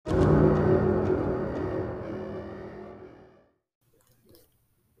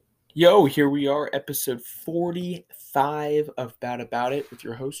Yo, here we are, episode 45 of Bout About It with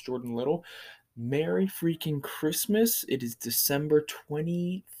your host, Jordan Little. Merry freaking Christmas. It is December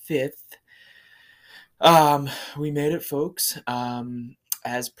 25th. We made it, folks.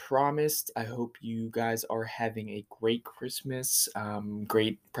 As promised, I hope you guys are having a great Christmas.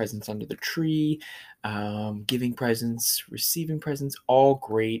 Great presents under the tree, giving presents, receiving presents, all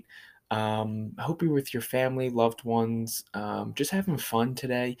great. I hope you're with your family, loved ones, just having fun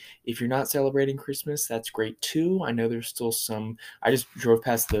today. If you're not celebrating Christmas, that's great too. I know there's still some. I just drove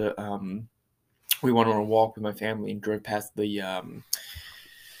past we went on a walk with my family and drove past the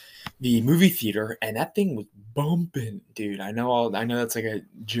movie theater, and that thing was bumping, dude. I know that's like a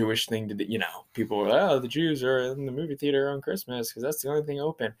Jewish thing to do. People are like, oh, the Jews are in the movie theater on Christmas because that's the only thing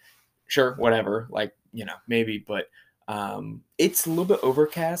open. Sure, whatever, like, maybe, but it's a little bit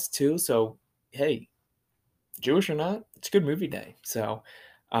overcast too, so hey, Jewish or not, it's a good movie day. So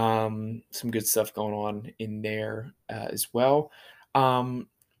some good stuff going on in there as well. um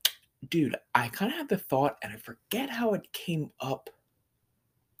Dude, I kind of had the thought, and I forget how it came up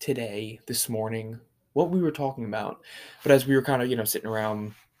today, this morning, what we were talking about. But as we were kind of, sitting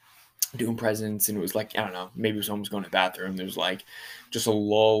around doing presents, and it was like, I don't know, maybe someone was going to the bathroom. There's like just a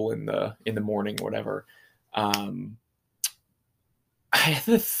lull in the morning, whatever. Um, I had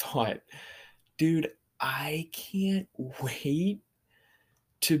the thought, dude, I can't wait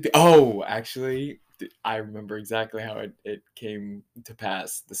to be. Oh, actually, I remember exactly how it came to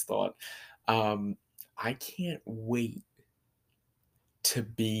pass. This thought, um, I can't wait to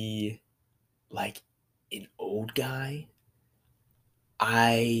be like an old guy.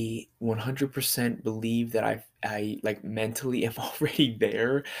 I 100% believe that I like mentally am already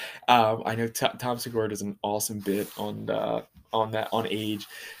there. I know Tom Segura does an awesome bit on age,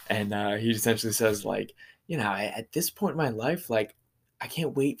 and he essentially says, like, at this point in my life, like, I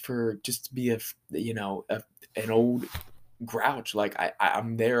can't wait for just to be an old grouch. Like,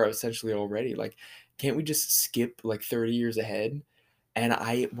 I'm there essentially already. Like, can't we just skip like 30 years ahead? And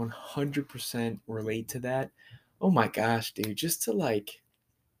I 100% relate to that. Oh my gosh, dude, just to like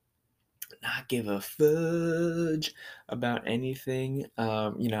not give a fudge about anything.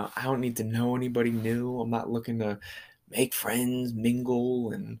 I don't need to know anybody new. I'm not looking to make friends,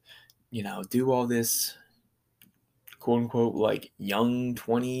 mingle, and do all this quote unquote like young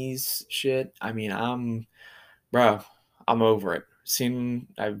 20s shit. I mean, bro, I'm over it.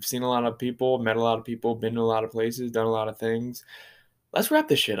 I've seen a lot of people, met a lot of people, been to a lot of places, done a lot of things. Let's wrap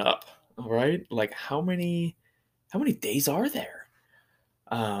this shit up. All right? Like, how many days are there?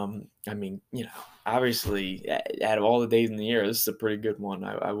 I mean, obviously, out of all the days in the year, this is a pretty good one,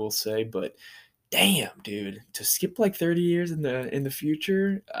 I will say. But damn, dude, to skip like 30 years in the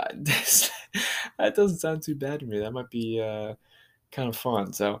future, that doesn't sound too bad to me. That might be kind of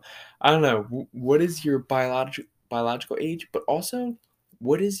fun. So I don't know. What is your biological age? But also,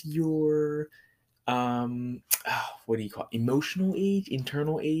 what is your what do you call it? Emotional age,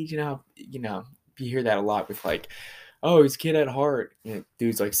 internal age? You hear that a lot with like, oh, he's a kid at heart.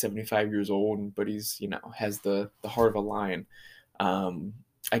 Dude's like 75 years old, but he's has the heart of a lion. Um,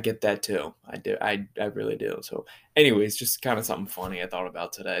 I get that too. I do. I really do. So, anyways, just kind of something funny I thought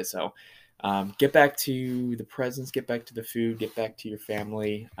about today. So, get back to the presents, get back to the food, get back to your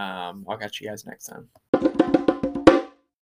family. I'll catch you guys next time.